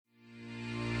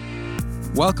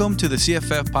Welcome to the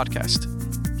CFF podcast.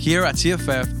 Here at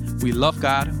CFF, we love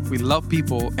God, we love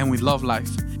people, and we love life.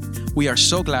 We are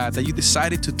so glad that you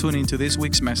decided to tune into this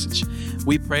week's message.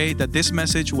 We pray that this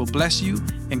message will bless you,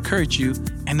 encourage you,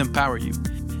 and empower you.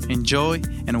 Enjoy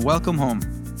and welcome home.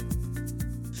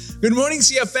 Good morning,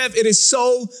 CFF. It is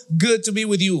so good to be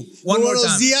with you. One more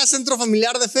Buenos time. días, Centro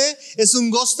Familiar de Fe. Es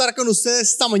un gozo estar con ustedes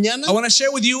esta mañana. I want to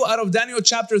share with you out of Daniel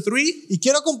chapter 3, Y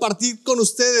quiero compartir con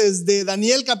ustedes de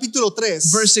Daniel capítulo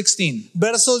 3, verse 16.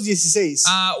 versos 16.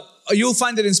 You'll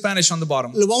find it in Spanish on the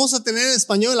bottom. Lo vamos a tener en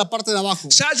español en la parte de abajo.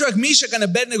 Shadrach, Meshach, and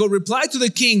Abednego replied to the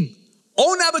king,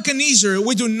 O Nebuchadnezzar,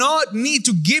 we do not need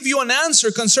to give you an answer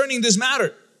concerning this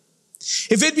matter.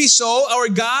 If it be so, our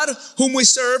God, whom we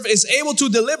serve, is able to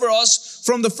deliver us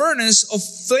from the furnace of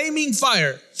flaming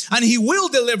fire, and he will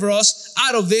deliver us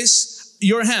out of this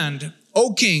your hand,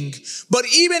 O king. But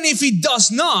even if he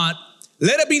does not,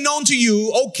 let it be known to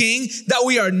you, O king, that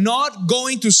we are not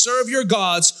going to serve your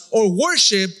gods or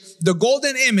worship the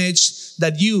golden image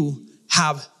that you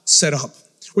have set up.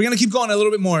 We're going to keep going a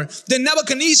little bit more. Then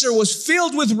Nebuchadnezzar was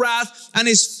filled with wrath, and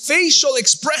his facial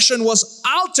expression was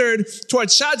altered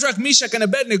towards Shadrach, Meshach, and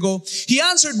Abednego. He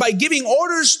answered by giving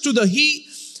orders to heat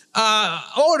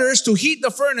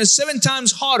the furnace 7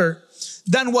 times hotter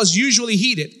than was usually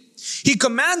heated. He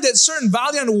commanded certain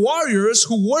valiant warriors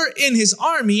who were in his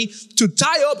army to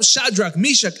tie up Shadrach,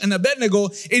 Meshach, and Abednego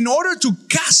in order to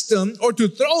cast them or to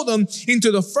throw them into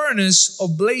the furnace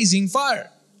of blazing fire.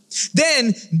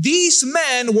 Then these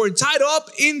men were tied up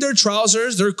in their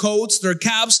trousers, their coats, their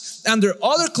caps, and their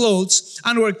other clothes,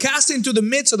 and were cast into the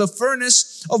midst of the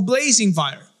furnace of blazing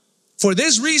fire. For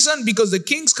this reason, because the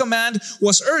king's command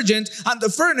was urgent, and the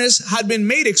furnace had been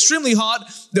made extremely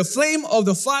hot, the flame of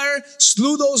the fire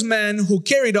slew those men who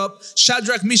carried up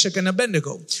Shadrach, Meshach, and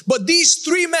Abednego. But these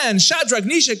 3 men, Shadrach,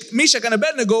 Meshach, and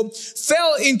Abednego,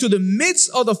 fell into the midst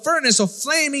of the furnace of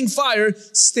flaming fire,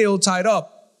 still tied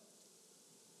up.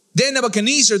 Then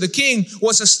Nebuchadnezzar, the king,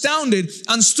 was astounded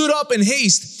and stood up in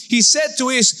haste. He said to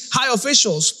his high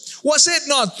officials, Was it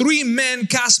not 3 men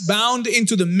cast bound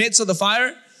into the midst of the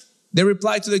fire? They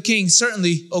replied to the king,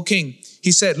 Certainly, O king.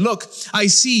 He said, Look, I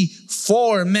see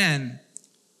 4 men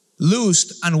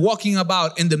loosed and walking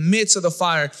about in the midst of the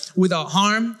fire without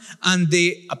harm, and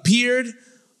they appeared,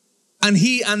 and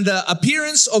the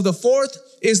appearance of the 4th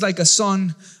is like a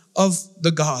son of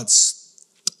the gods.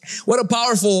 What a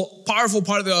powerful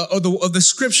part of the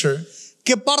scripture.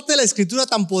 ¿Qué parte de la escritura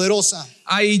tan poderosa?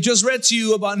 I just read to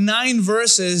you about 9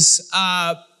 verses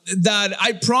that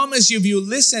I promise you, if you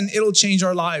listen, it'll change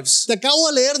our lives. Te acabo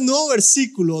de leer 9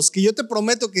 versículos que yo te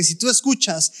prometo que si tú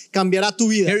escuchas, cambiará tu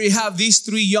vida. Here you have these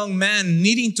 3 young men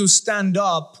needing to stand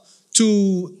up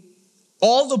to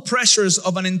all the pressures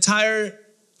of an entire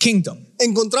kingdom.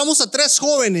 Encontramos a 3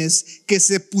 jóvenes que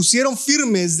se pusieron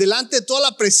firmes delante de toda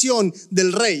la presión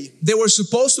del rey. They were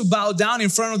supposed to bow down in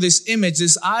front of this image,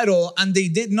 this idol, and they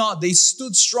did not. They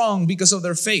stood strong because of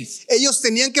their faith. Ellos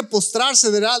tenían que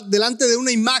postrarse delante de una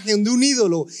imagen, de un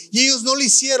ídolo, y ellos no lo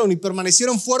hicieron y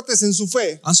permanecieron fuertes en su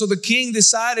fe. And so the king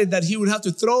decided that he would have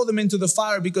to throw them into the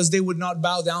fire because they would not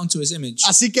bow down to his image.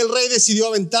 Así que el rey decidió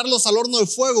aventarlos al horno de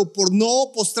fuego por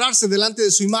no postrarse delante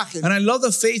de su imagen. And I love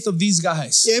the faith of these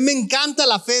guys. Y a mí me encanta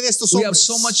la fe de estos We have hombres.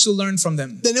 so much to learn from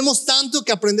them. Tenemos tanto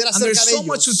que aprender And acerca there's de so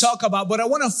much to ellos. talk about, but I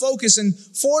want to focus in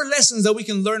 4 lessons that we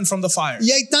can learn from the fire.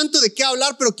 Y hay tanto de qué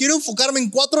hablar, pero quiero enfocarme en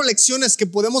 4 lecciones que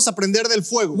podemos aprender del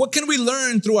fuego. What can we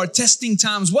learn through our testing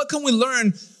times? What can we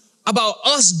learn about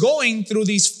us going through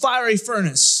these fiery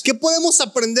furnace? ¿Qué podemos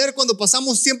aprender cuando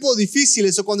pasamos tiempos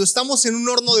difíciles o cuando estamos en un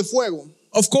horno de fuego?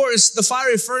 Of course, the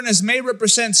fiery furnace may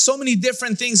represent so many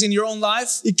different things in your own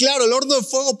life. Y claro, el horno de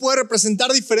fuego puede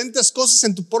representar diferentes cosas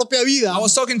en tu propia vida. I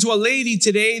was talking to a lady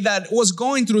today that was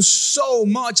going through so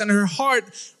much and her heart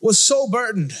was so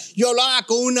burdened. Yo hablaba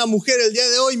con una mujer el día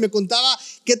de hoy y me contaba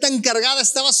qué tan cargada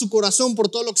estaba su corazón por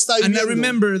todo lo que está And I viviendo.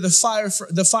 remember the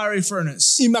fiery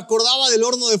furnace. Y me acordaba del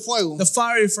horno de fuego. The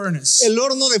fiery furnace. El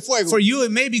horno de fuego. For you,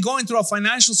 it may be going through a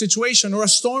financial situation or a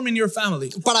storm in your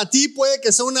family. Para ti puede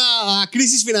que sea una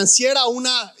crisis financiera o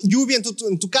una lluvia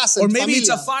en tu casa, Or en tu maybe it's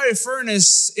familia. a fiery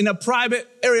furnace in a private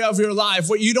area of your life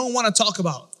where you don't want to talk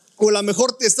about. O a lo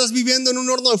mejor te estás viviendo en un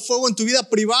horno de fuego en tu vida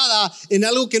privada, en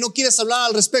algo que no quieres hablar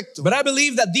al respecto. But I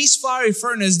believe that these fiery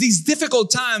furnace, these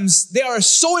difficult times, they are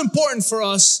so important for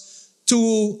us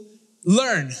to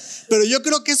learn. Pero yo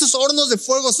creo que esos hornos de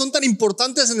fuego son tan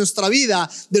importantes en nuestra vida,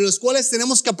 de los cuales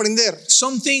tenemos que aprender.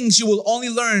 Some things you will only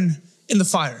learn in the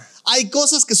fire. Hay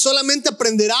cosas que solamente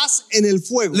aprenderás en el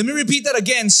fuego. Let me repeat that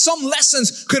again. Some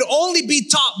lessons could only be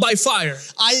taught by fire.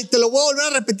 Te lo voy a volver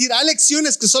a repetir. Hay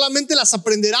lecciones que solamente las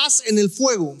aprenderás en el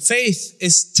fuego. Faith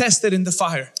is tested in the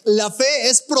fire. La fe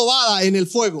es probada en el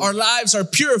fuego. Our lives are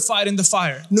purified in the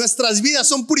fire. Nuestras vidas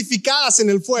son purificadas en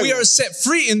el fuego. We are set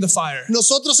free in the fire.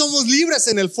 Nosotros somos libres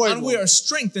en el And fuego. we are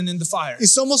strengthened in the fire. Y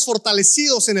somos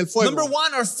fortalecidos en el fuego. Number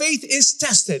one, our faith is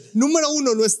tested. Número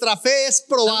uno, nuestra fe es And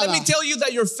probada. let me tell you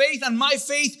that your faith and my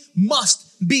faith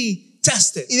must be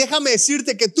tested. Y déjame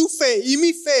decirte que tu fe y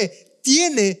mi fe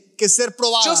tiene que ser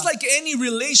probada. Just like any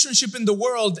relationship in the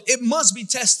world, it must be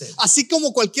tested. Así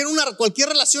como cualquier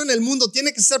relación en el mundo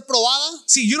tiene que ser probada.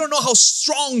 See, you don't know how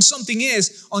strong something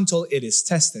is until it is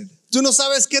tested. Tú no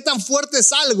sabes qué tan fuerte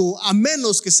es algo a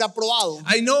menos que sea probado.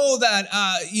 I know that,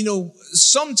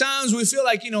 sometimes we feel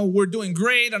like, we're doing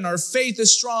great and our faith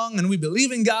is strong and we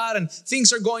believe in God and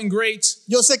things are going great.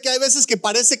 Yo sé que hay veces que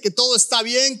parece que todo está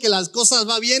bien, que las cosas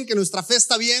van bien, que nuestra fe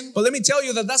está bien. But let me tell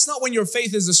you that that's not when your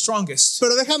faith is the strongest.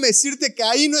 Pero déjame decirte que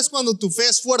ahí no es cuando tu fe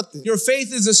es fuerte. Your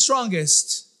faith is the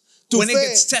strongest Tu when it fe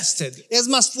gets tested. es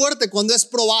más fuerte cuando es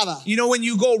probada. When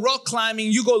you go rock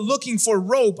climbing, you go looking for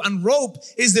rope, and rope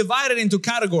is divided into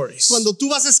categories. Cuando tú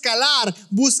vas a escalar,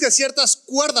 buscas ciertas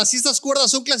cuerdas y estas cuerdas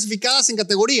son clasificadas en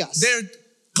categorías. They're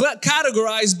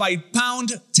categorized by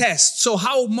pound test, so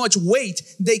how much weight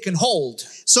they can hold.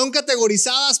 Son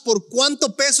categorizadas por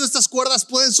cuánto peso estas cuerdas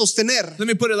pueden sostener. Let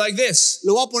me put it like this.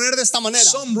 Lo voy a poner de esta manera.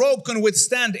 Some rope can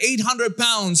withstand 800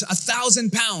 pounds, 1,000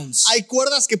 pounds. Hay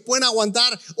cuerdas que pueden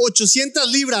aguantar 800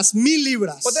 libras, 1000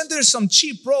 libras. But then there's some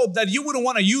cheap rope that you wouldn't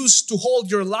want to use to hold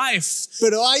your life.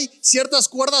 Pero hay ciertas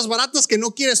cuerdas baratas que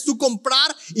no quieres tú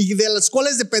comprar y de las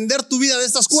cuales depender tu vida de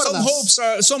estas cuerdas.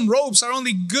 Some ropes are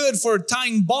only good for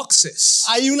tying boxes.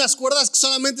 Hay unas cuerdas que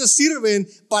solamente sirven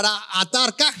para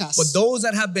atar cajas. But those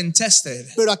that have been tested,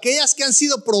 Pero aquellas que han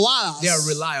sido probadas they are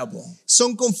reliable.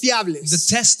 son confiables. The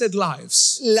tested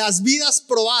lives Las vidas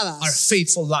probadas are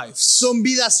faithful lives. son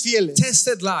vidas fieles.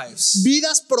 Tested lives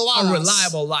Vidas are probadas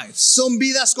reliable lives. son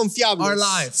vidas confiables. Our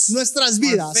lives, Nuestras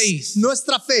vidas, our faith,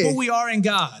 nuestra fe, Who we are in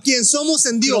God quien somos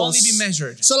en could Dios, only be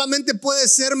measured, solamente puede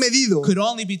ser medido, could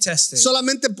only be tested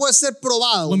solamente puede ser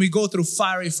probado when we go through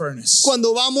fiery furnace.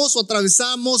 cuando vamos o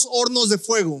atravesamos hornos de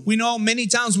fuego. We know many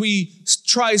times we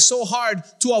try so hard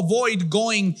to avoid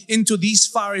going into these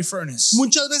fiery furnace.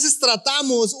 Muchas veces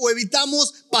tratamos o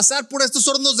evitamos pasar por estos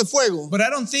hornos de fuego. But I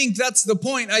don't think that's the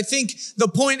point. I think the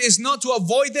point is not to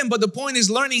avoid them, but the point is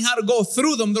learning how to go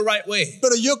through them the right way.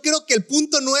 Pero yo creo que el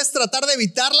punto no es tratar de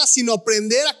evitarlas, sino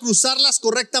aprender a cruzarlas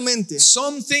correctamente.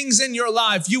 Some things in your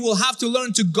life you will have to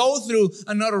learn to go through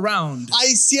and not around.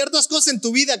 Hay ciertas cosas en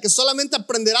tu vida que solamente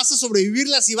aprenderás a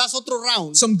sobrevivirlas si vas otro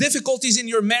round. Some difficulties in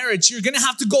your marriage, you're going to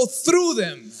have to go through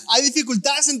them Hay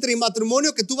dificultades entre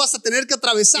matrimonio que tú vas a tener que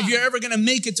atravesar if you're ever going to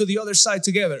make it to the other side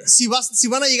together. si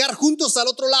van a llegar juntos al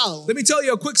otro lado. Let me tell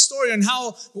you a quick story on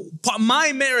how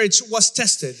my marriage was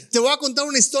tested. Te voy a contar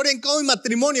una historia en cómo mi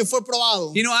matrimonio fue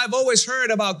probado. I've always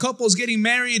heard about couples getting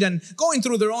married and going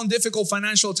through their own difficult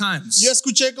financial times. Yo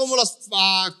escuché cómo las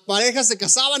parejas se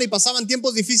casaban y pasaban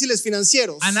tiempos difíciles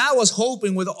financieros. And I was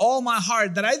hoping with all my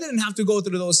heart that I didn't have to go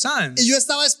through those times. Y yo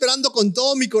estaba esperando con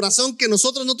todo mi corazón que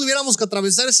nosotros no tuviéramos que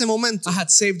atravesar ese momento. I had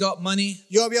saved up money.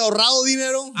 Yo había ahorrado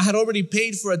dinero. I had already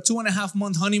paid for a 2.5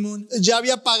 month honeymoon. Ya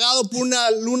había pagado por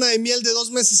una luna de miel de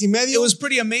 2 meses y It medio. was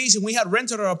pretty amazing. We had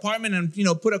rented our apartment and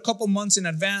put a couple months in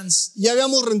advance. Ya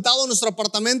habíamos rentado nuestro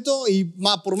apartamento y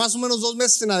por más o menos 2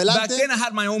 meses en Back adelante. then I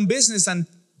had my own business and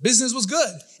business was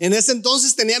good. En ese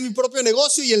entonces tenía mi propio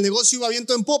negocio y el negocio iba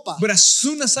viento en popa. But as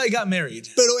soon as I got married,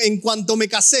 Pero en cuanto me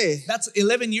casé, that's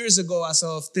 11 years ago as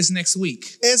of this next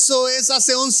week. eso es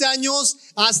hace 11 años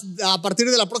a partir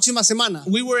de la próxima semana.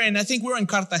 I think we were in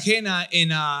Cartagena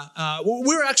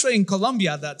we were actually in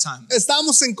Colombia at that time.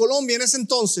 Estábamos en Colombia en ese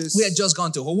entonces. We had just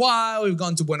gone to Hawaii, we've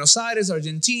gone to Buenos Aires,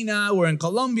 Argentina, we're in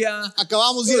Colombia.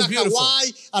 Acabamos de It ir was a beautiful.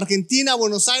 Hawái, Argentina,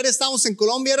 Buenos Aires, estábamos en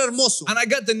Colombia, era hermoso. And I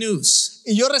got the news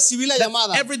Y yo recibí la that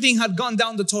llamada everything had gone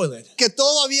down the toilet. que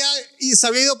todo se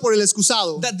había ido por el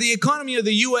excusado. That the economy of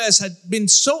the US had been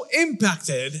so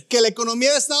impacted Que la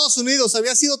economía de Estados Unidos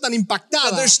había sido tan that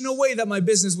impactada there's no way that my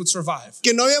business would survive.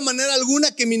 que no había manera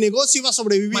alguna que mi negocio iba a My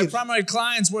sobrevivir. primary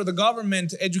clients were the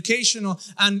government, educational,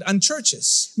 and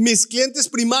churches. Mis clientes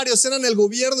primarios eran el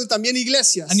gobierno y también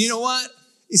iglesias. And you know what?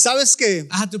 Y sabes qué,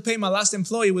 I had to pay my last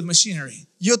employee with machinery.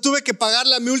 yo tuve que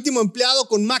pagarle a mi último empleado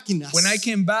con máquinas. When I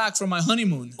came back from my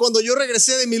honeymoon, Cuando yo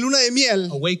regresé de mi luna de miel,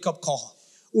 a wake-up call.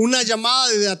 una llamada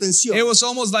de atención. It was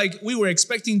almost like we were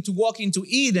expecting to walk into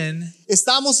Eden,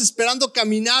 Estábamos esperando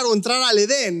caminar o entrar al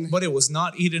Edén, but it was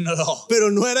not Eden at all.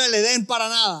 pero no era el Edén para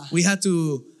nada. We had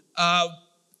to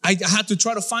I had to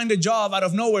try to find a job out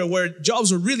of nowhere where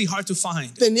jobs were really hard to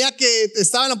find.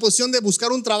 Estaba en la posición de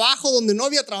buscar un trabajo donde no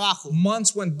había trabajo.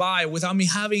 Months went by without me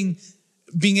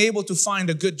being able to find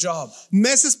a good job.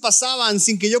 Meses pasaban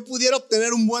sin que yo pudiera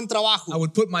obtener un buen I trabajo.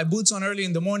 would put my boots on early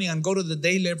in the morning and go to the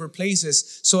day labor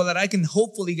places so that I can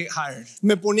hopefully get hired.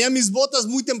 Me ponía mis botas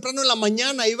muy temprano en la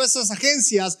mañana, iba a esas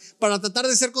agencias para tratar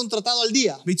de ser contratado al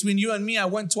día. Between you and me, I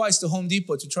went twice to Home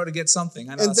Depot to try to get something.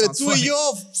 I know that Entre sounds tú y funny.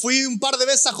 yo fui un par de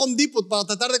veces a Home Depot para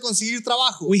tratar de conseguir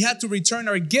trabajo. We had to return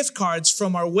our gift cards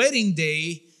from our wedding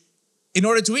day in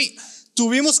order to eat.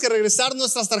 Tuvimos que regresar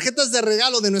nuestras tarjetas de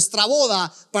regalo de nuestra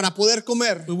boda para poder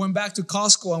comer. We went back to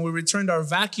Costco and we returned our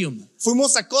vacuum.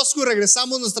 Fuimos a Costco y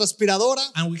regresamos nuestra aspiradora.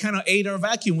 And we kind of ate our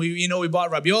vacuum. We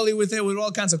bought ravioli with it, with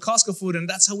all kinds of Costco food, and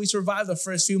that's how we survived the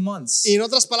first few months. Y en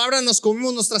otras palabras, nos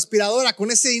comimos nuestra aspiradora.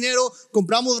 Con ese dinero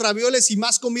compramos ravioles y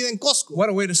más comida en Costco. What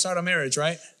a way to start a marriage,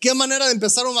 right? Qué manera de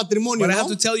empezar un matrimonio, But I ¿no? have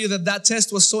to tell you that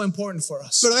test was so important for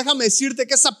us. Pero déjame decirte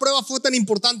que esa prueba fue tan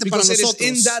importante para Because it is nosotros.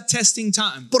 in that testing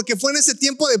time Porque fue en ese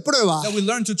tiempo de prueba that we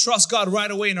learn to trust God right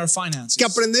away in our finances. que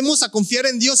aprendemos a confiar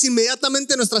en Dios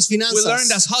inmediatamente en nuestras We learned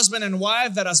finanzas. as husband and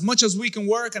wife that as much as we can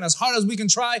work and as hard as we can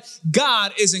try,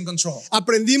 God is in control.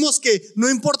 Aprendimos que no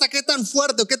importa qué tan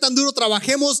fuerte o qué tan duro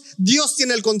trabajemos, Dios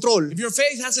tiene el control. If your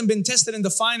faith hasn't been tested in the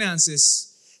finances,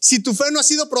 Si tu fe no ha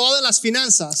sido probada en las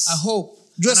finanzas, I hope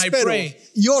yo and I espero pray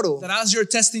y oro that as your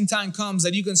testing time comes,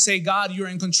 that you can say, God, you're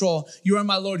in control. You are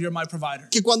my Lord, you're my provider.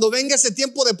 que cuando venga ese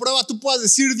tiempo de prueba tú puedas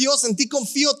decir, Dios, en ti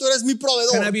confío, tú eres mi Can I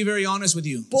proveedor. be very honest with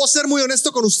you? Puedo ser muy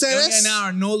honesto con Ellie ustedes. and I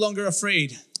are no longer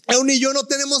afraid Aún y yo no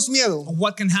tenemos miedo of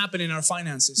what can happen in our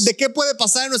finances. de qué puede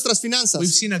pasar en nuestras We've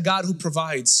finanzas. seen a God who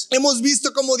provides. Hemos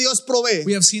visto cómo Dios provee.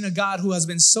 We have seen a God who has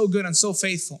been so good and so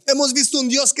faithful. Hemos visto un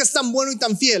Dios que es tan bueno y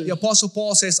tan fiel. The Apostle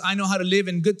Paul says, I know how to live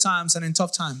in good times and in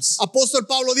tough times. Apóstol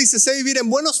Pablo dice, sé vivir en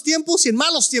buenos tiempos y en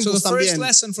malos So the tiempos first también.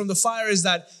 lesson from the fire is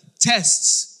that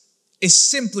tests is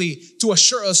simply to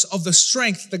assure us of the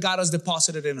strength that God has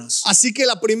deposited in us. Así que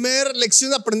la primera lección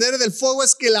de aprender del fuego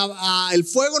es que el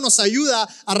fuego nos ayuda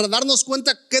a darnos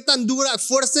cuenta qué tan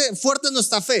fuerte es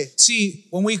nuestra fe. See,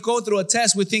 when we go through a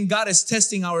test, we think God is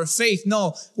testing our faith.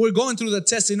 No, we're going through the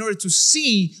test in order to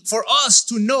see, for us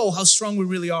to know how strong we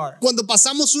really are. Cuando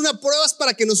pasamos una prueba es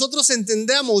para que nosotros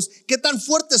entendamos qué tan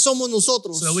fuertes somos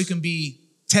nosotros, So that we can be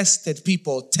tested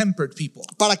people, tempered people.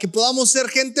 para que podamos ser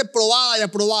gente probada y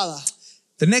aprobada.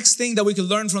 The next thing that we can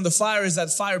learn from the fire is that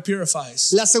fire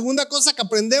purifies. La segunda cosa que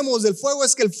aprendemos del fuego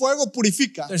es que el fuego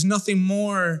purifica. There's nothing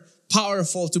more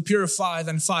powerful to purify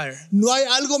than fire. No hay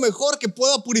algo mejor que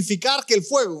pueda purificar que el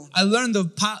fuego. I learned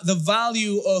the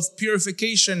value of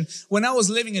purification when I was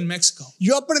living in Mexico.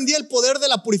 Yo aprendí el poder de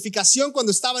la purificación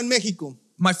cuando estaba en México.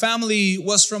 My family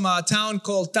was from a town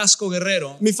called Tasco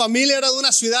Guerrero. Mi familia era de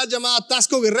una ciudad llamada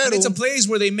Tasco And Guerrero it's a place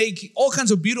where they make all kinds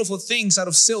of beautiful things out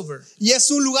of silver. y es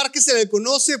un lugar que se le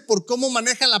conoce por cómo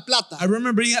manejan la plata. I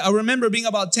remember being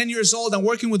about 10 years old and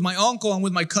working with my uncle and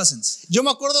with my cousins. Yo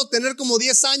me acuerdo tener como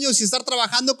 10 años y estar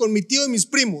trabajando con mi tío y mis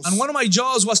primos. And one of my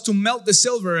jobs was to melt the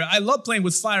silver. I love playing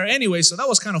with fire anyway, so that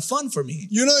was kind of fun for me.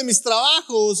 Y uno de mis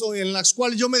trabajos en los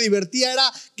cuales yo me divertía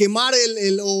era quemar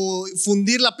o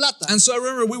fundir la plata. And so I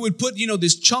remember we would put,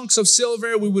 these chunks of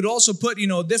silver. We would also put,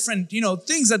 different,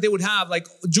 things that they would have, like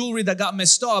jewelry that got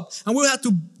messed up. And we would have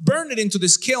to burn it into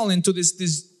this kiln, into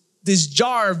this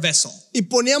jar vessel. Y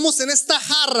poníamos en esta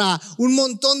jarra un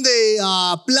montón de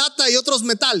plata y otros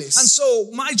metales. And so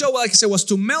my job, like I said, was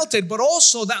to melt it, but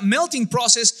also that melting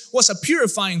process was a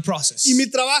purifying process. Y mi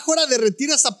trabajo era derretir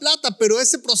esa plata, pero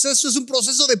ese proceso es un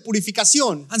proceso de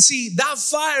purificación. And see, that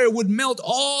fire would melt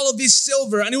all of this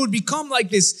silver and it would become like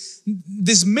this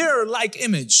mirror-like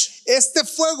image. Este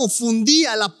fuego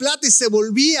fundía la plata y se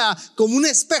volvía como un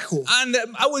espejo. And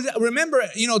I would remember,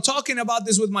 talking about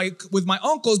this with my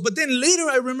uncles, but then later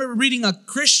I remember reading a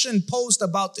Christian post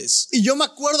about this. Y yo me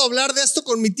acuerdo hablar de esto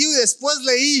con mi tío y después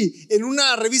leí en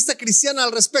una revista cristiana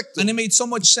al respecto. And it made so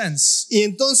much sense. Y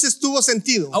entonces tuvo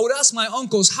sentido. I would ask my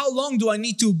uncles, how long do I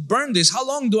need to burn this? How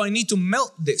long do I need to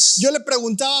melt this? Yo le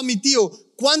preguntaba a mi tío,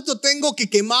 ¿cuánto tengo que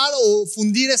quemar o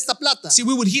fundir esta plata? See,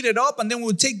 we would heat it up and then we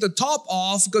would take the top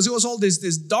off because it was all this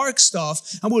dark stuff,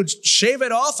 and we would shave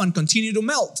it off and continue to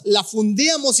melt. La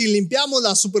fundíamos y limpiamos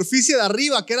la superficie de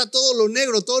arriba, que era todo lo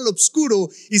negro, todo lo oscuro,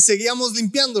 y seguíamos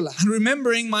limpiándola. And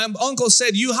remembering, my uncle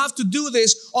said, you have to do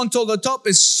this until the top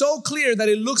is so clear that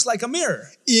it looks like a mirror.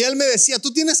 Y él me decía,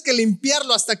 tú tienes que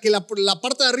limpiarlo hasta que la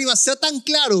parte de arriba sea tan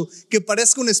claro que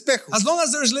parezca un espejo. As long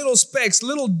as there's little specks,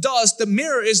 little dust, the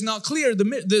mirror is not clear. The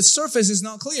the surface is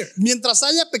not clear. Mientras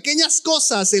haya pequeñas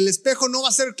cosas, el espejo no va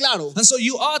a ser claro. And so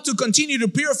you ought to continue to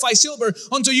purify silver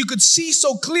until you could see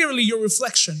so clearly your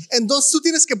reflection. Entonces tú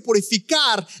tienes que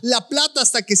purificar la plata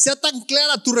hasta que sea tan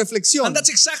clara tu reflexión. And that's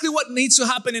exactly what needs to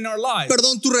happen in our lives.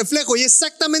 Perdón, tu reflejo. Y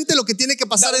exactamente lo que tiene que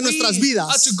pasar en nuestras We have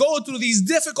vidas. to go through these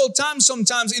difficult times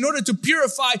sometimes in order to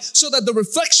purify so that the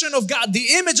reflection of God,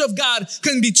 the image of God,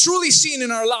 can be truly seen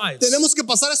in our lives. Tenemos que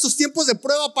pasar estos tiempos de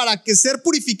prueba para que ser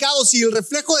purificados y el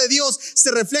reflejo de Dios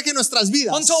se refleje en nuestras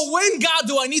vidas. Until when, God,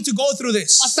 do I need to go through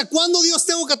this? ¿Hasta cuándo, Dios,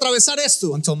 tengo que atravesar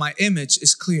esto? Until my image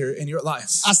is clear in your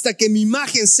life. Hasta que mi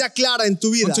imagen sea clara en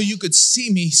tu vida. Until you could see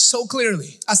me so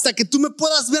clearly. Hasta que tú me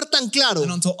puedas ver tan claro.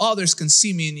 And until others can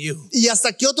see me in you. Y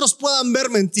hasta que otros puedan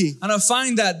verme en ti. And I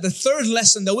find that the third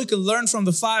lesson that we can learn from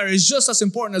the fire is just as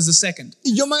important as the second.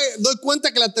 Y yo me doy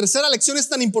cuenta que la tercera lección es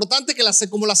tan importante que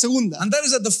como la segunda. And that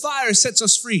is that the fire sets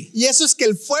us free. Y eso es que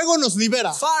el fuego nos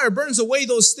libera. Fire burns away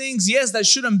those things, yes, that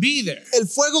shouldn't be there. El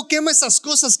fuego quema esas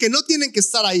cosas que no tienen que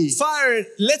estar ahí. Fire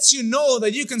lets you know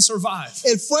that you can survive.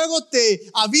 El fuego te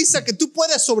avisa que tú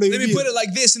puedes Let me sobrevivir. put it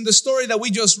like this. In the story that we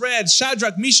just read,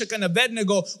 Shadrach, Meshach, and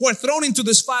Abednego were thrown into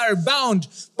this fire bound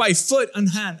by foot and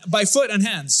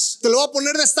hands. Te lo voy a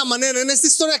poner de esta manera. En esta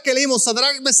historia que leímos,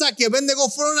 Sadrach, Mesach y Abednego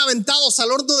fueron aventados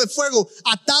al horno de fuego,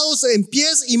 atados en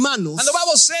pies y manos. And the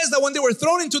Bible says that when they were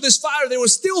thrown into this fire, they were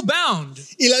still bound.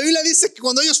 Y la Biblia dice que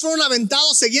cuando ellos fueron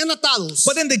aventados, seguían atados.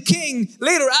 But then the king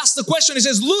later asked the question. He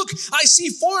says, look, I see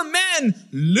 4 men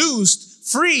loosed,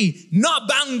 free, not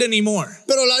bound anymore.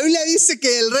 Pero la Biblia dice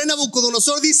que el rey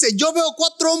Nabucodonosor dice, yo veo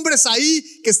 4 hombres ahí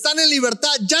que están en libertad,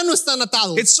 ya no están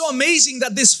atados. It's so amazing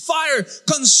that this fire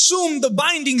consumed the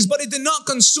bindings, but it did not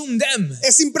consume them.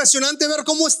 Es impresionante ver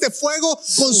cómo este fuego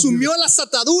consumió las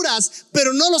ataduras,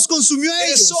 pero no los consumió a It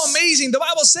ellos. is so amazing. The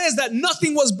Bible says that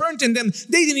nothing was burnt in them.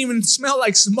 They didn't even smell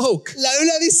like smoke. La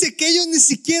Biblia dice que ellos ni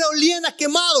siquiera olían a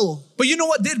quemado. But you know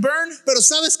what did burn? Pero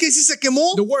 ¿sabes qué sí se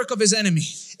quemó? The work of his enemy.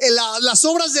 Las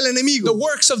obras del The enemigo.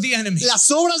 works of the enemy.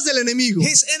 Las obras del enemigo.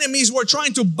 His enemies were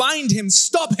trying to bind him,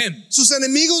 stop him. Sus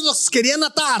enemigos los querían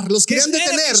atar, los His querían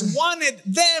detener. enemies wanted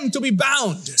them to be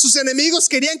bound. Sus enemigos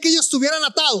querían que ellos estuvieran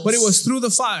atados. But it was through the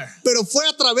fire. Pero fue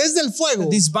a través del fuego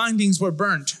These bindings were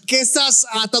burnt. que estas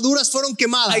ataduras fueron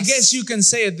quemadas. I guess you can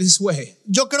say it this way.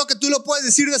 Yo creo que tú lo puedes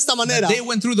decir de esta manera. They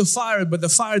went through the fire, but the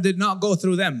fire did not go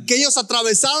through them. Que ellos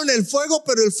atravesaron el fuego,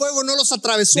 pero el fuego no los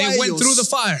atravesó a They went ellos. through the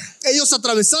fire, Ellos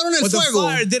atravesaron el but the fuego,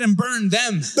 fire didn't burn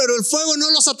them. pero el fuego no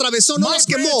los atravesó, no My los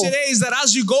prayer quemó. today is that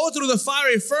as you go through the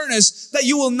fiery furnace, that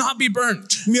you will not be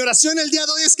burnt. Mi oración el día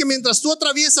de hoy es que mientras tú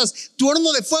atraviesas tu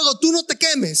horno de fuego, tú no te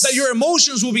quemes. That your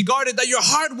emotions will be guarded, that your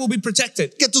heart will be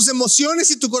protected. Que tus emociones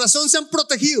y tu corazón sean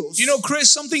protegidos. You know, Chris,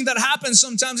 something that happens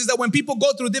sometimes is that when people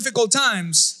go through difficult times,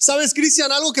 Sabes,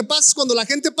 Cristian, algo que pasa es cuando la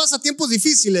gente pasa tiempos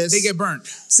difíciles, they get burnt.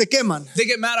 se queman, They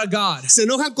get mad at God. se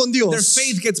enojan con Their Dios.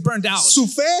 faith gets burnt out. Su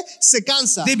fe se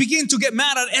cansa. They begin to get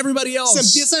mad at everybody Se else.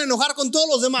 empiezan a enojar con todos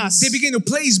los demás. They begin to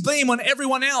place blame on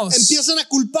everyone else. Empiezan a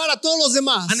culpar a todos los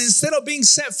demás. And instead of being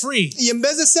set free, Y en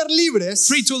vez de ser libres,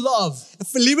 free to love,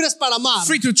 libres para amar,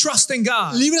 free to trust in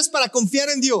God, libres para confiar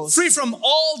en Dios, free from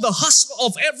all the hustle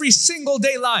of every single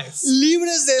day life,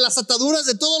 libres de las ataduras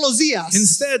de todos los días,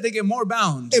 instead they get more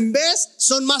bound en vez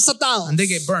son más atados and they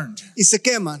get burned. y se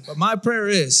queman. But my prayer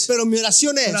is Pero mi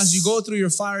oración that as you es go through your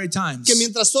fiery times, que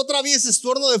mientras tú atravieses tu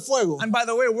horno de fuego, and by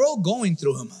the way, we're all going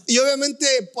through them. y obviamente,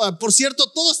 por cierto,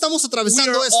 todos estamos We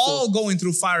atravesando are all esto. going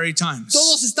through fiery times.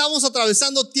 Todos estamos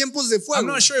atravesando tiempos de I'm fuego.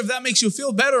 not sure if that makes you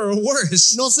feel better or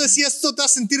worse, No sé si esto te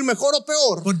hace sentir mejor o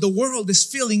peor, but the world is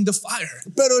feeling the fire.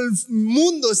 pero el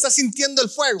mundo está sintiendo el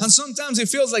fuego. And sometimes it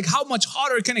feels like how much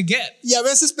hotter can it get? Y a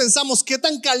veces pensamos, ¿qué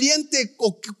tan caliente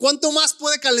o cuánto más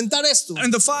puede calentar esto?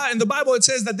 And in the Bible it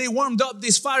says that they warmed up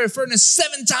this fire furnace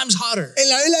 7 times hotter. En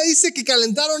la Biblia dice que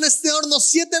calentaron este horno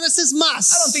 7 veces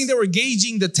más. I don't think they were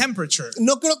gauging the temperature.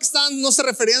 No creo que no se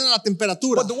referían a la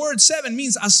temperatura. But the word 7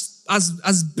 means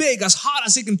as big, as hot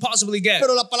as it can possibly get.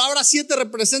 Pero la palabra 7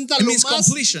 representa It lo means más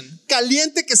completion.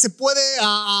 caliente que se puede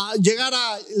llegar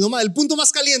el punto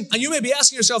más caliente. And you may be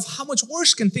asking yourself, how much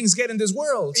worse can things get in this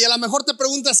world? Y a lo mejor te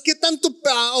preguntas, ¿qué tanto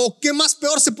o qué más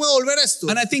peor se puede volver esto?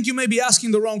 And I think you may be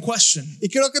asking the wrong question. Y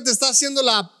creo que te está haciendo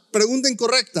la pregunta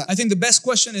incorrecta. I think the best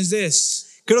question is this.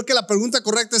 Creo que la pregunta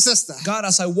correcta es esta. God,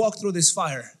 as I walk through this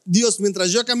fire, Dios,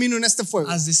 mientras yo camino en este fuego,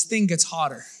 as this thing gets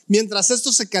hotter, mientras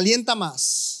esto se calienta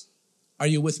más, are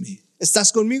you with me?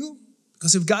 ¿estás conmigo?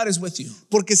 Because if God is with you,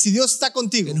 Porque si Dios está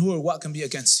contigo, then who or what can be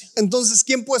against you? entonces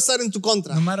 ¿quién puede estar en tu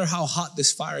contra? No matter how hot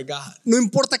this fire got, No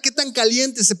importa qué tan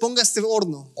caliente se ponga este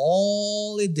horno,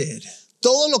 all it did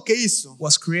Todo lo que hizo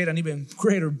was create an even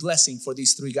greater blessing for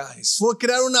these three guys. fue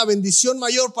crear una bendición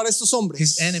mayor para estos His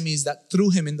hombres. enemies that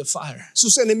threw him in the fire,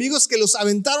 Sus enemigos que los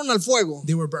aventaron al fuego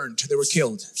they were burnt, they were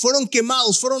killed. fueron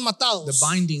quemados, fueron The matados.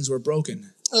 bindings were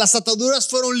broken. Las ataduras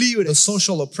fueron The libres.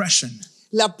 social oppression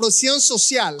La presión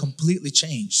social completely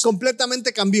changed.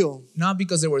 completamente cambió. Not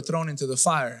because they were thrown into the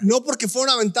fire, No porque fueron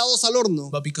aventados al horno,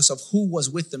 but because of who was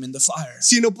with them in the fire.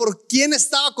 sino por quién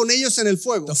estaba con ellos en el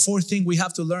fuego. The fourth thing we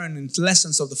have to learn in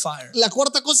lessons of the fire La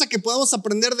cuarta cosa que podemos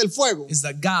aprender del fuego is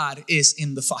that God is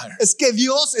in the fire. es que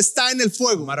Dios está en el No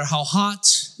fuego. matter how hot,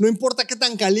 No importa qué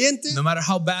tan caliente, no matter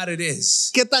how bad it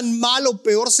is, qué tan mal o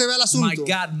peor se ve el my asunto.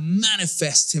 God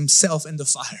manifests himself in the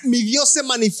fire. Mi Dios se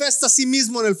manifiesta a sí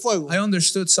mismo en el fuego. I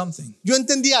understood something. Yo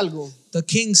entendí algo. The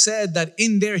king said that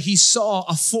in there he saw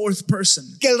a fourth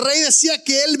person. Que el rey decía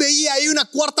que él veía ahí una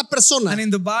cuarta persona. And in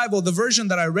the Bible, the version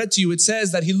that I read to you, it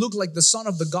says that he looked like the son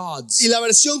of the gods. Y la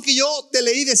versión que yo te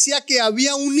leí decía que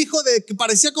había un hijo que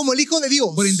parecía como el hijo de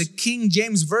Dios. But in the King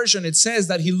James version, it says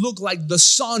that he looked like the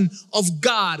son of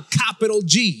God, capital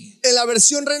G. En la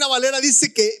versión Reina Valera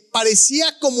dice que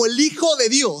parecía como el hijo de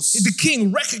Dios. The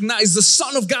king recognized the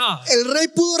son of God. El rey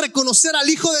pudo reconocer al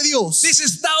hijo de Dios. This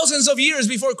is thousands of years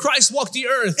before Christ walked the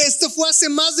earth. Esto fue hace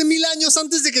más de 1000 años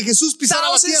antes de que Jesús pisara la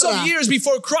Thousands tierra. of years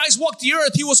before Christ walked the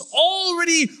earth, he was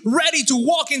already ready to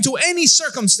walk into any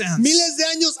circumstance. Miles de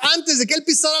años antes de que él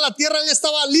pisara la tierra, él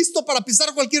estaba listo para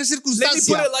pisar cualquier Let me put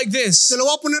circunstancia. it like this. Se lo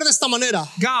voy a poner de esta manera.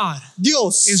 God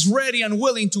Dios is ready and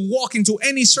willing to walk into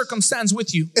any circumstance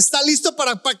with you. está listo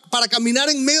para caminar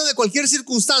en medio de cualquier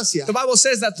circunstancia. The Bible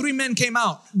says that 3 men came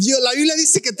out. La Biblia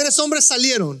dice que 3 hombres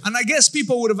salieron. And I guess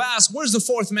people would have asked, where's the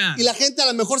fourth man? Y la gente a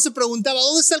lo mejor se preguntaba,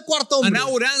 ¿dónde está el cuarto And hombre?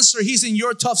 I would answer, he's in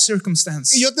your tough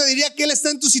circumstance. Y yo te diría que él está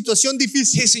en tu situación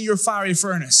difícil. He's in your fiery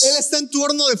furnace. Él está en tu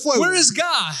horno de fuego. Where is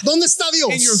God? ¿Dónde está Dios?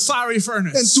 In your fiery En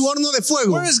furnace. tu horno de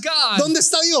fuego. Where is God? ¿Dónde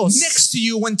está Dios? Next to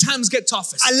you when times get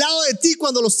toughest. Al lado de ti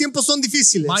cuando los tiempos son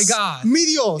difíciles. My God Mi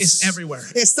Dios is everywhere.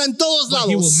 está en todos But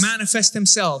he will lados. manifest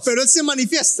himself Pero él se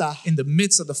manifiesta in the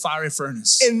midst of the fiery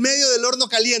furnace. en medio del horno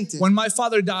caliente. When my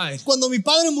father died, Cuando mi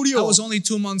padre I murió, was only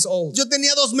 2 months old. yo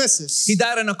tenía 2 meses. He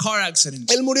died in a car accident.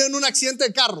 Él murió en un accidente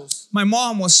de carros. My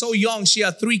mom was so young, she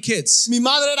had 3 kids. Mi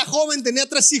madre era joven, tenía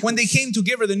 3 hijos. When they came to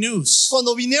give her the news,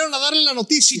 Cuando vinieron a darle la she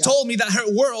noticia, told me that her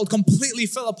world completely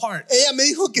fell apart. ella me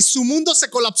dijo que su mundo se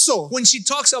colapsó. When she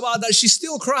talks about that, she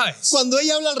still cries. Cuando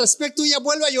ella habla al respecto, ella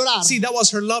vuelve a llorar. See, that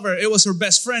was her lover. It was her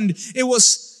best friend. It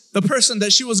was the person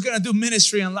that she was going to do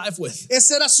ministry and life with.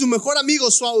 Ese era su mejor amigo,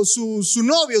 su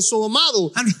novio, su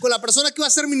amado, And con la persona que iba a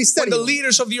hacer When the ministerio.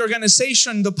 leaders of the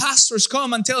organization, the pastors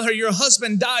come and tell her, your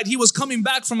husband died. He was coming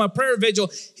back from a prayer vigil.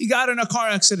 He got in a car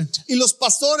accident. Y los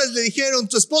pastores le dijeron,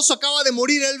 tu esposo acaba de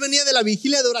morir, él venía de la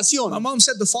vigilia de My oración. mom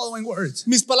said the following words.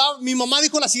 Mi mamá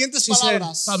dijo las siguientes She said,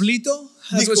 palabras. Pablito,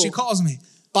 that's what Dijo, she calls me.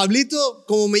 Pablito,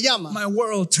 como me llama, My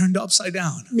world turned upside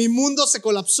down. mi mundo se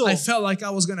colapsó. I felt like I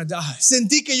was going to die.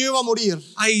 Sentí que yo iba a morir.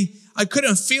 I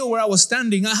couldn't feel where I was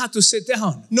standing. I had to sit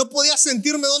down. No podía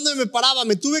sentirme donde me paraba,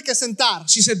 me tuve que sentar.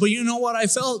 She said, but you know what I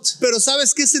felt? Pero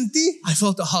 ¿sabes qué sentí? I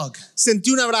felt a hug.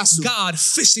 Sentí un abrazo. God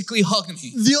physically hugged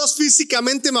me. Dios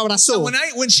físicamente me abrazó.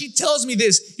 When she tells me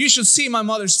this, you should see my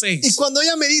mother's Y face. cuando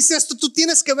ella me dice esto, tú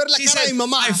tienes que ver la She cara said, de mi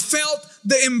mamá. I felt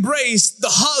the embrace, the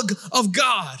hug of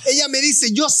God. Ella me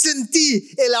dice, yo sentí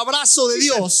el abrazo de She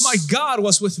said, Dios. my God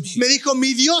was with me. Me dijo,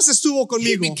 mi Dios estuvo He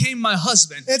conmigo. became my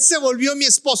husband. Él se volvió mi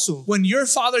esposo. When your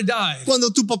father died,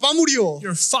 Cuando tu papá murió,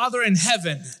 your father in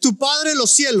heaven tu padre en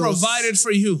los cielos provided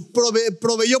for you.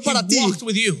 proveyó para He ti. walked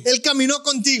with you. Él caminó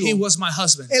contigo. He was my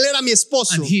husband. Él era mi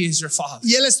esposo. And he is your father.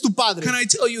 Y él es tu padre. Can I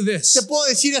tell you this? Te puedo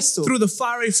decir esto. Through the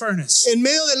fiery furnace, En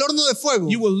medio del horno de fuego,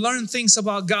 you will learn things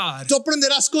about God tú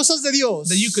aprenderás cosas de Dios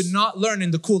that you could not learn in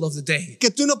the cool of the day.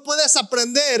 que tú no puedes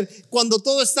aprender cuando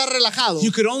todo está relajado.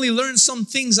 You could only learn some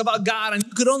things about God, and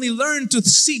you could only learn to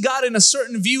see God in a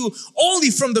certain view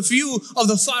only from the view of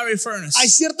the fiery furnace. Hay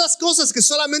ciertas cosas que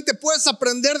solamente puedes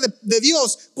aprender de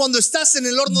Dios cuando estás en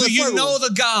el horno Do de you fuego. know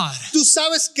the God Tú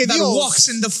sabes que that Dios walks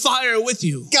in the fire with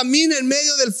you? camina en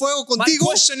medio del fuego My contigo.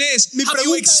 question is, Mi have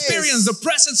you pregunta experienced es, the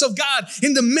presence of God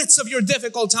in the midst of your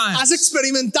difficult ¿has times?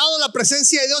 experimentado la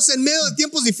presencia de Dios en medio de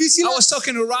tiempos I difíciles? was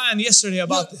talking to Ryan yesterday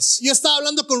about this. Yo estaba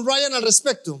hablando con Ryan al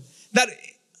respecto. That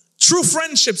True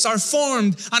friendships are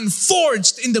formed and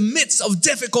forged in the midst of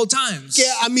difficult times. Que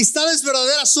amistades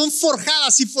verdaderas son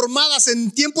forjadas y formadas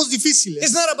en tiempos difíciles.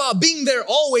 It's not about being there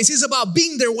always, it's about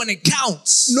being there when it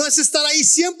counts. No es estar ahí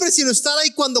siempre, sino estar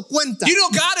ahí cuando cuenta. You know,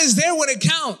 God is there when it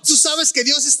counts. Tú sabes que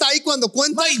Dios está ahí cuando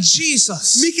cuenta. My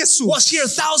Jesus Mi Jesús was here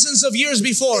thousands of years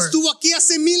before. estuvo aquí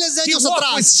hace miles de He años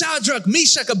walked with atrás. Shadrach,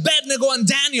 Meshach, Abednego, and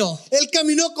Daniel. Él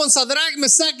caminó con Sadrach,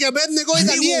 Mesach y Abednego y And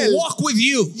He Daniel. will walk with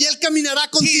you. Y Él caminará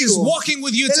He is contigo. walking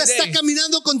with you Él está today.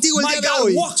 caminando contigo el My día de God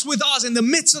hoy. walks with us in the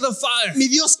midst of the fire. Mi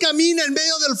Dios camina en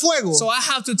medio del fuego. So I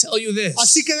have to tell you this.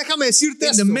 Así que déjame decirte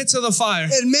In esto. the midst of the fire,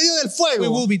 En medio del we will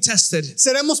fuego be tested.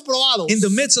 seremos probados. In the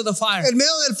midst of the fire, En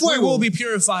medio del we will fuego be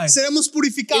purified. seremos In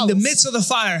purificados. the midst of the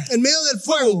fire, En medio del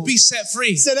we will fuego be set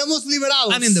free. seremos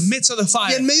liberados. And in the midst of the Y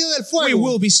fire, en medio del we fuego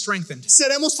will be strengthened.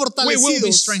 seremos We will be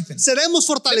fortalecidos. strengthened. Seremos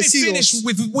Let me finish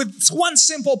fortalecidos. with one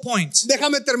simple point.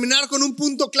 Déjame terminar con un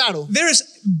punto claro. There's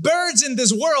birds in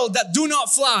this world that do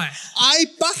not fly. Hay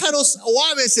pájaros o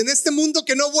aves en este mundo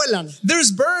que no vuelan.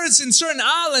 There's birds in certain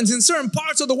islands, in certain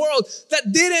parts of the world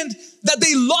that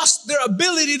they lost their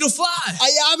ability to fly.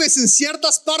 Hay aves en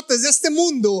ciertas partes de este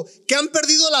mundo que han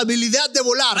perdido la habilidad de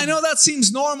volar. I know that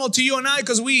seems normal to you and I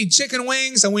because we eat chicken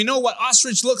wings and we know what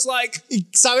ostrich looks like. Y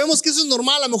sabemos que eso es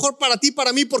normal, a lo mejor para ti,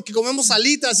 para mí, porque comemos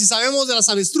alitas y sabemos de las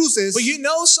avestruces. But you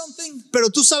know something? Pero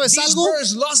tú sabes These algo.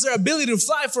 birds lost their ability to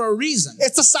fly for a reason.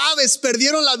 Estas aves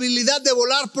perdieron la habilidad de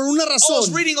volar por una I was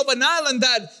razón. reading of an island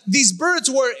that these birds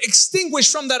were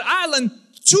extinguished from that island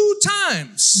 2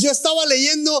 times. Yo estaba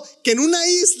leyendo que en una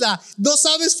isla 2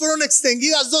 aves fueron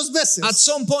extinguidas 2 veces. At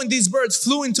some point, these birds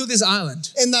flew into this island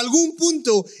En algún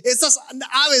punto, estas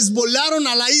aves volaron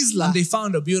a la isla and they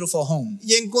found a beautiful home.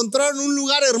 y encontraron un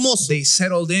lugar hermoso. They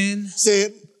settled in,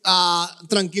 Se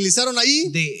tranquilizaron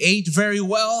ahí, they ate very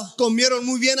well. comieron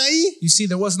muy bien ahí. You see,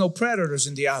 there was no predators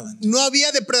in the island. No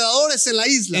había depredadores en la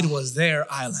isla. It was their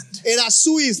island. Era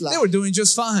su isla. They were doing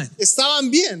just fine Estaban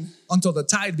bien until the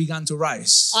tide began to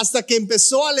rise. hasta que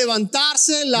empezó a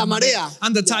levantarse la marea.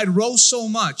 And the tide rose so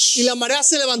much Y la marea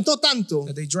se levantó tanto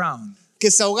that they drowned.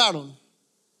 que se ahogaron.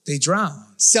 They drowned.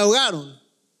 Se ahogaron.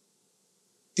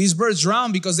 These birds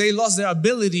drowned because they lost their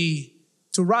ability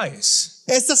to rise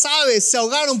Estas aves se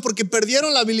ahogaron porque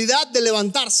perdieron la habilidad de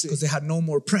levantarse. because they had no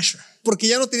more pressure. Porque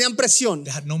ya no tenían presión.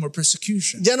 They had no more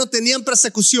persecution. Ya no tenían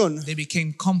persecución. They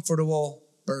became comfortable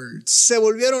birds. Se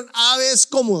volvieron aves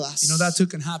cómodas. You know that too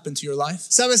can happen to your life.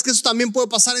 ¿Sabes que eso también puede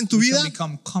pasar en tu You vida? can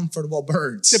become comfortable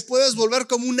birds. Te puedes volver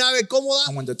como un ave cómoda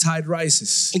And when the tide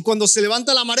rises, y cuando se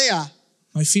levanta la marea,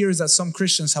 my fear is that some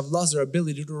Christians have lost their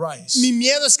ability to rise. mi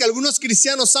miedo es que algunos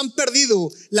cristianos han perdido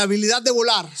la habilidad de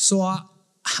volar. So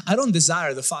I don't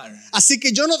desire the fire, Así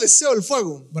que yo no deseo el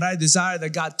fuego, but I desire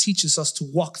that God teaches us to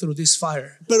walk through this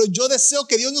fire pero yo deseo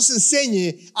que Dios nos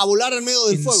enseñe a volar en medio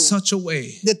del in fuego such a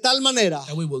way de tal manera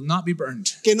that we will not be burned,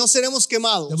 que no seremos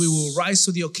quemados, that we will rise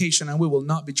to the occasion and we will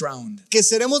not be drowned. que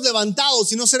seremos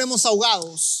levantados y no seremos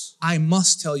ahogados. I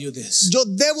must tell you this. Yo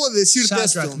debo decirte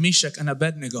Shadrach, esto. Meshach, and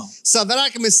Abednego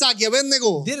Sadrach, Mesach y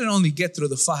Abednego didn't only get through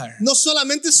the fire. no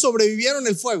solamente sobrevivieron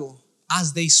el fuego,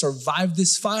 As they survived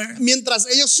this fire, mientras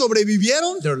ellos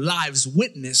sobrevivieron, their lives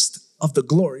witnessed of the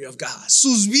glory of God.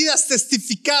 sus vidas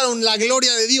testificaron la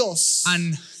gloria de Dios.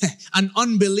 And an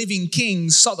unbelieving king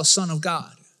saw the Son of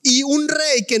God. Y un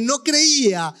rey que no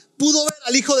creía pudo ver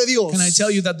al Hijo de Dios. Can I tell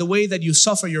you that the way that you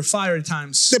suffer your fire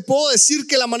times Te puedo decir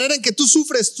que la manera en que tú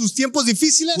sufres tus tiempos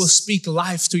difíciles will speak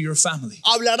life to your family,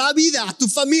 hablará vida a tu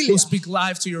familia, will speak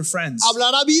life to your friends.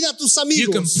 hablará vida a tus You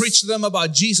can amigos. preach to them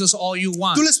about Jesus all you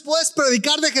want. Tú les puedes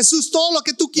predicar de Jesús todo lo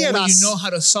que tú But when quieras, you know how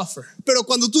to suffer pero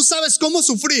cuando tú sabes cómo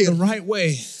sufrir the right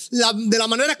way, de la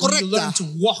manera when you learn correcta to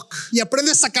walk y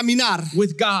aprendes a caminar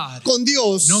with God, con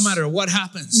Dios, no matter what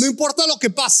happens, no importa lo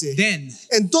que pase, then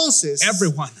entonces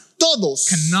everyone todos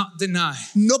cannot deny.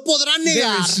 no podrán There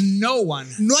negar, is no one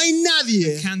no hay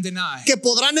nadie can deny que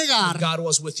podrá negar that God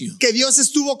was with you, que Dios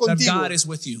estuvo that contigo, God is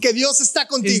with you. que Dios está It's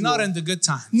contigo. not in the good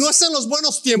times. No es en los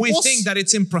buenos We tiempos. think that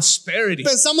it's in prosperity.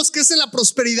 Pensamos que es en la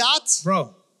prosperidad.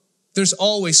 Bro, there's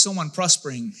always someone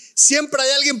prospering. Siempre hay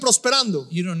alguien prosperando.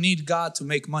 You don't need God to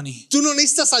make money. Tú no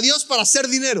necesitas a Dios para hacer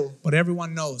dinero. But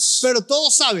everyone knows Pero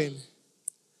todos saben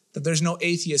that there's no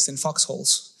atheist in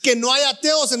foxholes. que no hay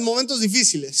ateos en momentos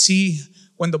difíciles. See,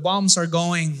 When the bombs are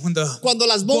going, when the Cuando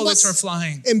las bullets bombas are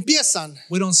flying, empiezan,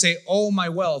 we don't say, oh, my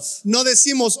wealth. no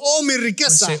decimos, oh, mi We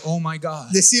riqueza. say, oh, my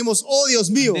God. Decimos, oh, Dios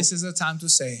mío. This is the time to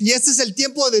say, Y este es el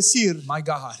tiempo de decir, my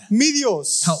God, mi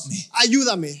Dios, help me.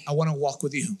 ayúdame. I want to walk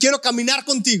with you. Quiero caminar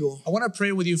contigo. I want to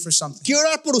pray with you for something. Quiero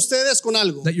orar por ustedes con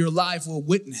algo. That your life will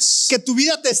witness Que tu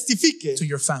vida testifique to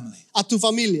your family a tu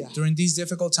familia. during these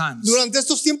difficult times. Durante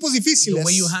estos tiempos The difíciles,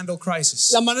 way you handle crisis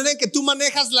la manera en que tú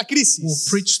manejas la will crisis,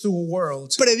 preach to a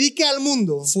world predique al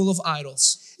mundo full of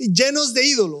idols. llenos de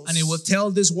ídolos. And it will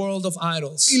tell this world of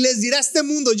idols Y les dirá a este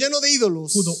mundo lleno de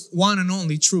ídolos who the one and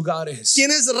only true God is. quién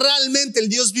es realmente el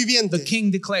Dios The viviente.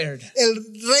 king declared, El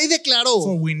rey for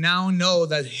declaró, we now know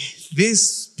that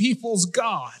this people's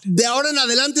God de ahora en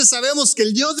adelante sabemos que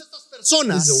el Dios de estas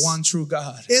personas is the one true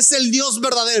God. es el Dios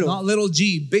verdadero. Not little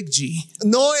g, big G.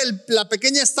 No la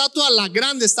pequeña estatua, la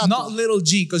grande estatua. Not little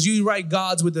g, because you write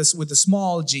gods with a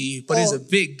small g, but it's a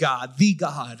big God, the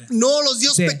God. No los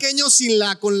Dios D. pequeños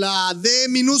con la D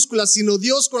minúscula, sino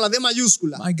Dios con la D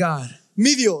mayúscula. My God,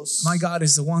 Mi Dios my God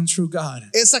is the one true God.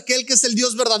 es aquel que es el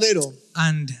Dios verdadero.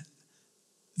 And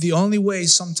the only way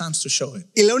sometimes to show it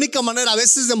Y la única manera a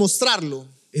veces de mostrarlo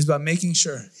is by making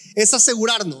sure es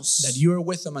asegurarnos that you are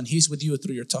with him and he's with you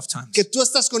through your tough times. que tú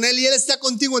estás con él y él está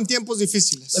contigo en tiempos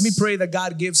difíciles. Let me pray that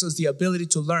God gives us the ability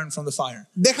to learn from the fire.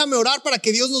 Déjame orar para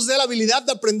que Dios nos dé la habilidad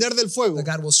de aprender del fuego,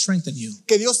 That God will strengthen you.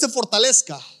 que Dios te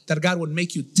fortalezca, That God would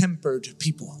make you tempered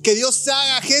people. que Dios te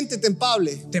haga gente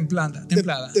templable, Templada.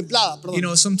 templada, perdón. You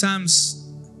know, sometimes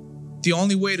the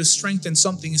only way to strengthen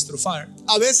something is through fire.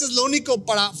 A veces lo único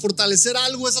para fortalecer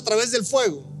algo es a través del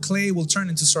fuego. Clay will turn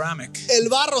into ceramic. El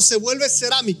barro se vuelve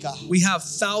cerámica. We have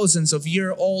thousands of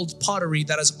year-old pottery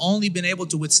that has only been able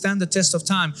to withstand the test of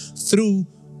time through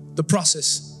the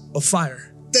process of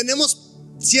fire. Tenemos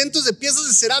cientos de piezas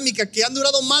de cerámica que han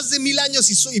durado más de 1000 años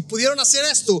y pudieron hacer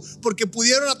esto porque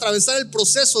pudieron atravesar el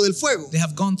proceso del fuego. They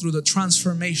have gone through the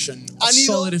transformation of Han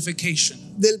ido- solidification.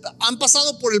 Han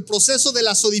pasado por el proceso de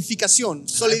la solidificación,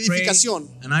 solidificación.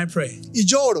 And I pray Y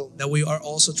yo oro that we are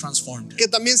also transformed. que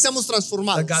también seamos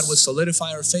transformados. That God would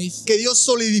solidify our faith. Que Dios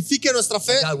solidifique nuestra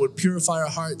fe, God would purify our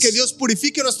hearts. que Dios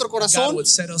purifique nuestro God corazón, would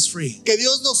set us free. que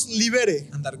Dios nos libere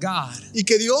And that God y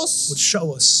que Dios would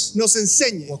show us nos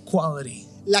enseñe what quality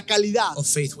la calidad of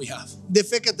faith we have. de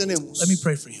fe que tenemos. Let me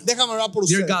pray for you. Déjame orar por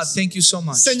Dear ustedes. God, thank you so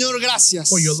much Señor, gracias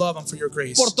for your love and for your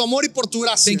grace. por tu amor y por tu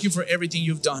gracia. Thank you for everything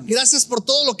you've done. Gracias por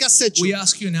todo lo que has hecho. We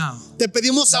ask you now Te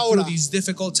pedimos that ahora through these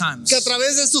difficult times, que a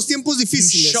través de estos tiempos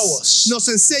difíciles show us nos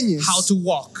enseñes how to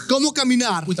walk cómo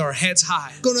caminar with our heads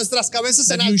high. con nuestras cabezas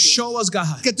en That you alto. show us,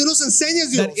 God, Que tú nos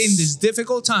enseñes, Dios, that in this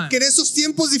difficult time, que en esos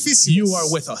tiempos difíciles you are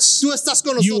with us. tú estás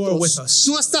con You are nosotros. with us.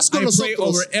 Tú estás con I pray nosotros.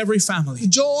 over every family.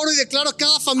 Yo oro y declaro a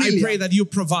cada I familia pray that you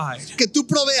provide. que tú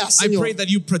proveas, I Señor, pray that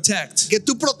you protect. que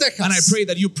tú protejas. And I pray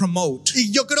that you promote.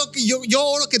 Y yo creo que yo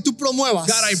oro que tú promuevas.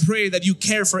 God, I pray that you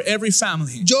care for every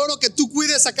family Yo oro que tú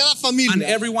cuides a cada and familia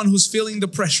everyone who's feeling the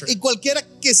pressure, y cualquiera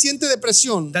que siente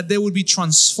depresión, that they would be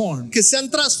transformed que sean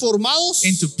transformados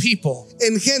into people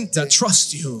en gente that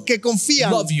trust you que confían,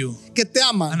 love you, que te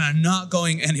aman and are not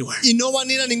going anywhere. y no van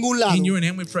a ir a ningún lado. In your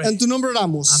name we pray. En tu nombre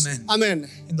oramos. Amén. Amén.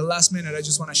 In the last minute, I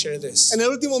just want to share this. En el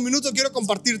último minuto quiero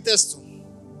compartirte esto.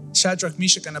 Shadrach,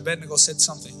 Meshach, and Abednego said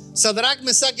something. Sadrach,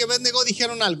 Mesach y Abednego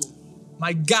dijeron algo.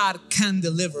 My God can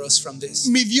deliver us from this.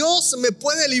 Mi Dios me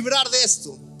puede librar de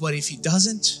esto, But if he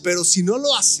doesn't, pero si no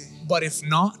lo hace, but if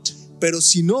not, pero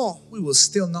si no, we will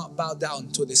still not bow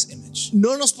down to this image.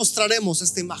 no nos postraremos a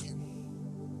esta imagen.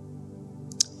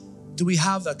 Do we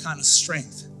have that kind of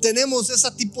strength? Tenemos ese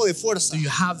tipo de fuerza. Do you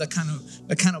have that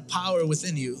kind of power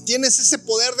within you? Tienes ese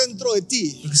poder dentro de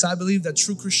ti. Because I believe that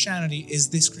true Christianity is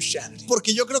this Christianity.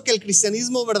 Porque yo creo que el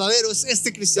cristianismo verdadero es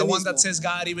este The cristianismo. one that says,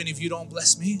 God, even if you don't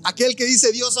bless me, Aquel que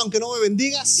dice, Dios, aunque no me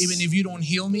bendigas, even if you don't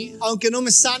heal me, aunque no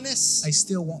me sanes, I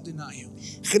still won't deny you.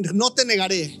 no te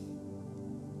negaré.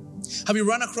 Have you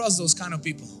run across those kind of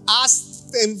people? ¿Has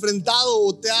enfrentado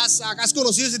o has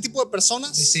conocido ese tipo de They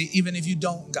personas say, even if you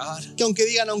don't, God, que aunque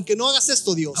digan, aunque no hagas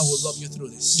esto, Dios, I will love you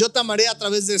through this. yo te amaré a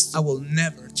través de I esto? will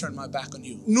never turn my back on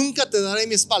you. Nunca te daré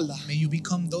mi espalda. May you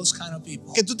become those kind of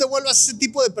people. Que tú te vuelvas ese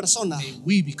tipo de persona. May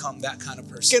we become that kind of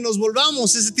person. Que nos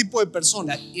volvamos ese tipo de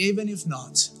persona. That even if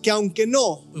not, Que aunque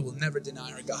no, we will never deny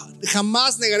our God.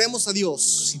 jamás negaremos a Because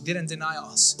Dios. he didn't deny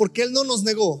us. Porque Él no nos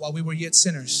negó. While we were yet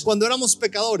sinners, Cuando éramos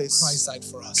pecadores, Christ died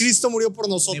for us. Cristo murió por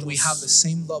May nosotros. we have the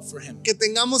same love for him. Que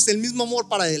tengamos el mismo amor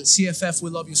para Él. CFF,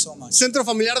 we love you so much. Centro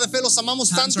Familiar de Fe, los amamos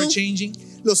Times tanto. are changing.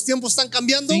 Los tiempos están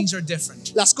cambiando. Things are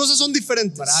different. Las cosas son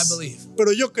diferentes. But I believe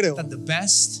pero yo creo that the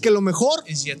best que lo mejor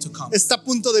is yet to come. está a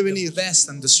punto de The venir. best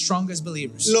and the strongest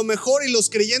believers Lo mejor y los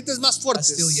creyentes más are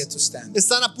still fuertes yet to stand.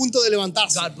 están a punto de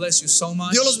levantarse. God bless you so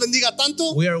much. Dios los bendiga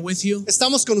tanto. We are with you,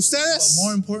 Estamos con but ustedes.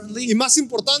 more Y importantly, más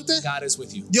importante, God is with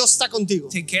you. Dios está contigo.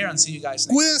 Take care and see you guys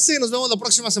next. Cuídense y nos vemos la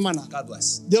próxima semana. God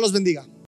bless. Dios los bendiga.